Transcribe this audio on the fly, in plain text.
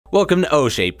Welcome to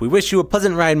OhShape. We wish you a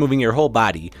pleasant ride moving your whole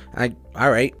body.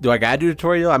 Alright. Do I gotta do a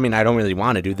tutorial? I mean, I don't really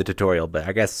want to do the tutorial, but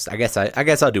I guess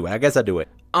I'll do it.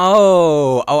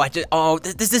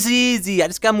 This is easy. I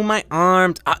just gotta move my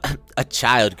arms. A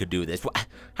child could do this.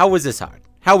 How was this hard?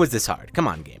 Come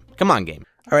on, game.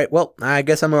 Alright, well, I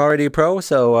guess I'm already a pro,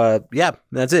 so, yeah,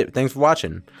 that's it. Thanks for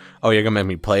watching. Oh, you're gonna make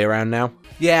me play around now?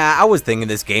 Yeah, I was thinking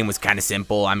this game was kind of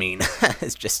simple. I mean,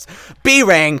 it's just B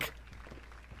rank.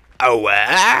 Oh,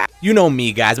 you know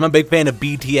me, guys. I'm a big fan of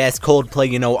BTS,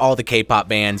 Coldplay, you know, all the K-pop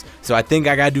bands. So I think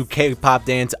I gotta do K-pop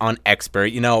dance on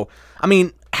expert, you know. I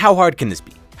mean, how hard can this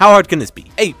be?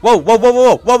 Hey, whoa.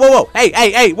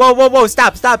 Hey, whoa.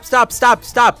 Stop.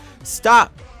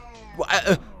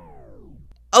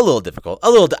 A little difficult.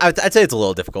 I'd say it's a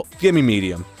little difficult. Give me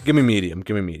medium. I can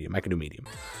do medium.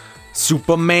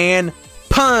 Superman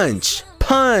punch.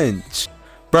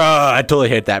 Bro, I totally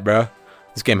hate that, bro.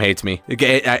 This game hates me.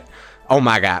 Oh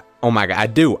my god,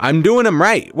 I'm doing them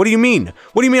right. What do you mean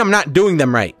I'm not doing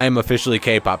them right? I am officially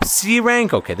K-pop. C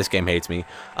rank? Okay, this game hates me.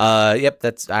 Yep,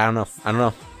 I don't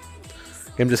know.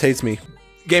 Game just hates me.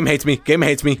 Game hates me.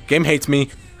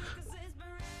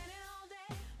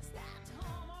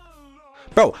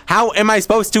 Bro, how am I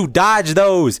supposed to dodge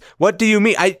those? What do you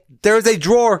mean? There's a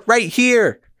drawer right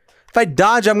here. If I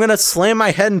dodge, I'm gonna slam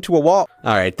my head into a wall.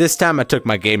 Alright, this time I took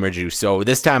my gamer juice, so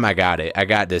this time I got it. I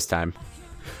got this time.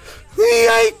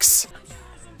 Yikes!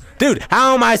 Dude,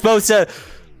 how am I supposed to...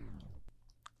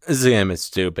 This game is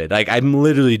stupid. Like, I'm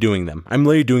literally doing them. I'm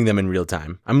literally doing them in real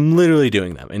time. I'm literally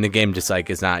doing them. And the game just, like,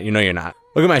 is not... You know you're not.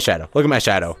 Look at my shadow.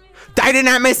 I did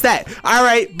not miss that!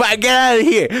 Alright, but get out of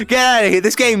here!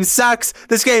 This game sucks!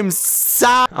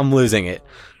 I'm losing it.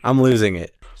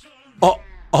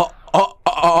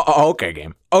 Okay,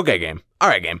 game.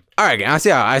 Alright, game. I see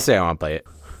how I want to play it.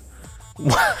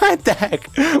 What the heck?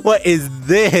 What is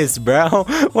this, bro?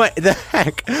 What the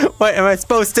heck? What am I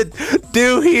supposed to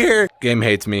do here? Game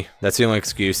hates me. That's the only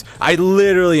excuse. I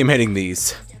literally am hitting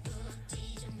these.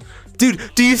 Dude,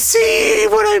 do you see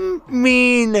what I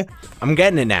mean? I'm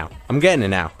getting it now.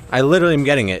 I literally am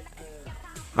getting it.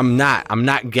 I'm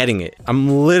not getting it. I'm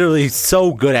literally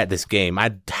so good at this game.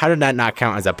 How did that not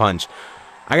count as a punch?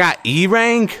 I got E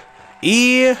rank?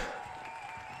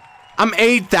 I'm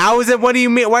 8,000? What do you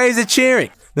mean? Why is it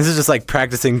cheering? This is just like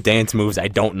practicing dance moves I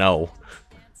don't know.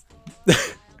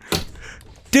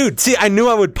 Dude, see, I knew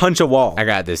I would punch a wall. I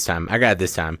got it this time.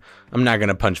 I'm not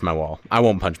gonna punch my wall. I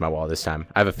won't punch my wall this time.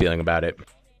 I have a feeling about it.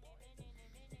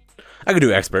 I could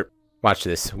do expert. Watch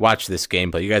this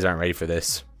gameplay. You guys aren't ready for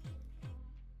this.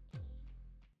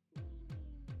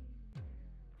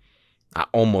 I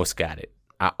almost got it.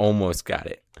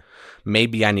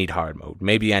 Maybe I need hard mode.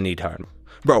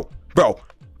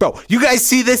 Bro, you guys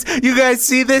see this?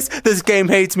 This game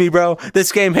hates me, bro.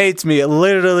 It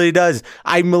literally does.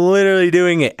 I'm literally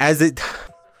doing it as it...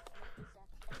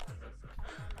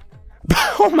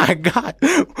 Oh my god.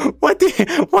 What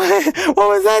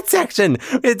was that section?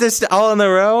 Is this all in a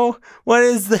row? What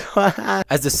is the...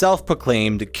 As the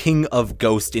self-proclaimed king of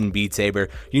Ghost in Beat Saber,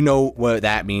 you know what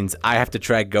that means. I have to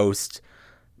try Ghost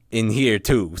in here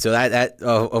too. So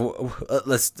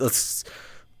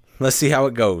let's see how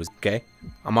it goes, okay?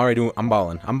 I'm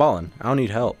balling. I don't need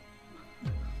help.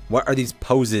 What are these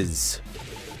poses?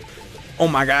 Oh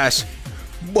my gosh.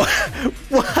 What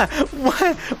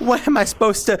am I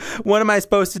supposed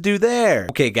to do there?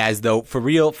 Okay, guys, though, for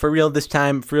real this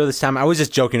time, I was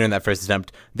just joking in that first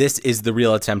attempt. This is the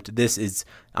real attempt.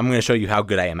 I'm gonna show you how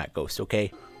good I am at Ghost,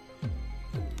 okay?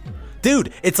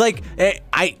 Dude, it's like,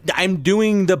 I'm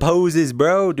doing the poses,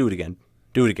 bro. Do it again.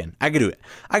 I can do it.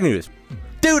 I can do this.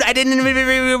 Dude, I didn't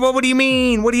even, what do you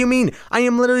mean? I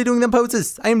am literally doing them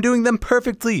poses. I am doing them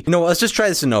perfectly. You know what, let's just try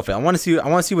this in no fail. I want to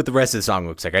see what the rest of the song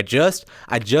looks like. I just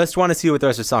want to see what the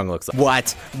rest of the song looks like.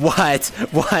 What?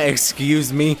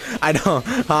 Excuse me? I don't,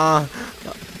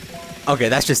 okay,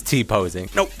 that's just T-posing.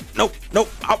 Nope.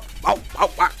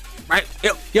 Right,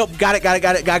 yo, got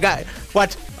it.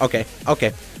 What? Okay.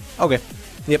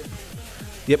 Yep,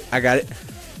 I got it.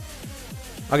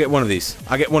 I'll get one of these.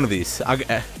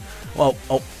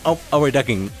 We're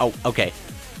ducking. Oh, okay.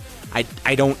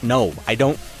 I don't know.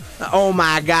 Oh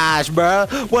my gosh, bro.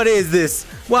 What is this?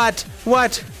 What?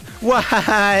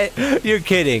 You're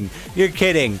kidding.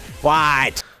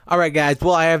 What? Alright, guys.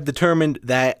 Well, I have determined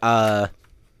that,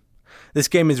 this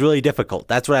game is really difficult.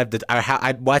 That's what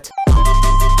what?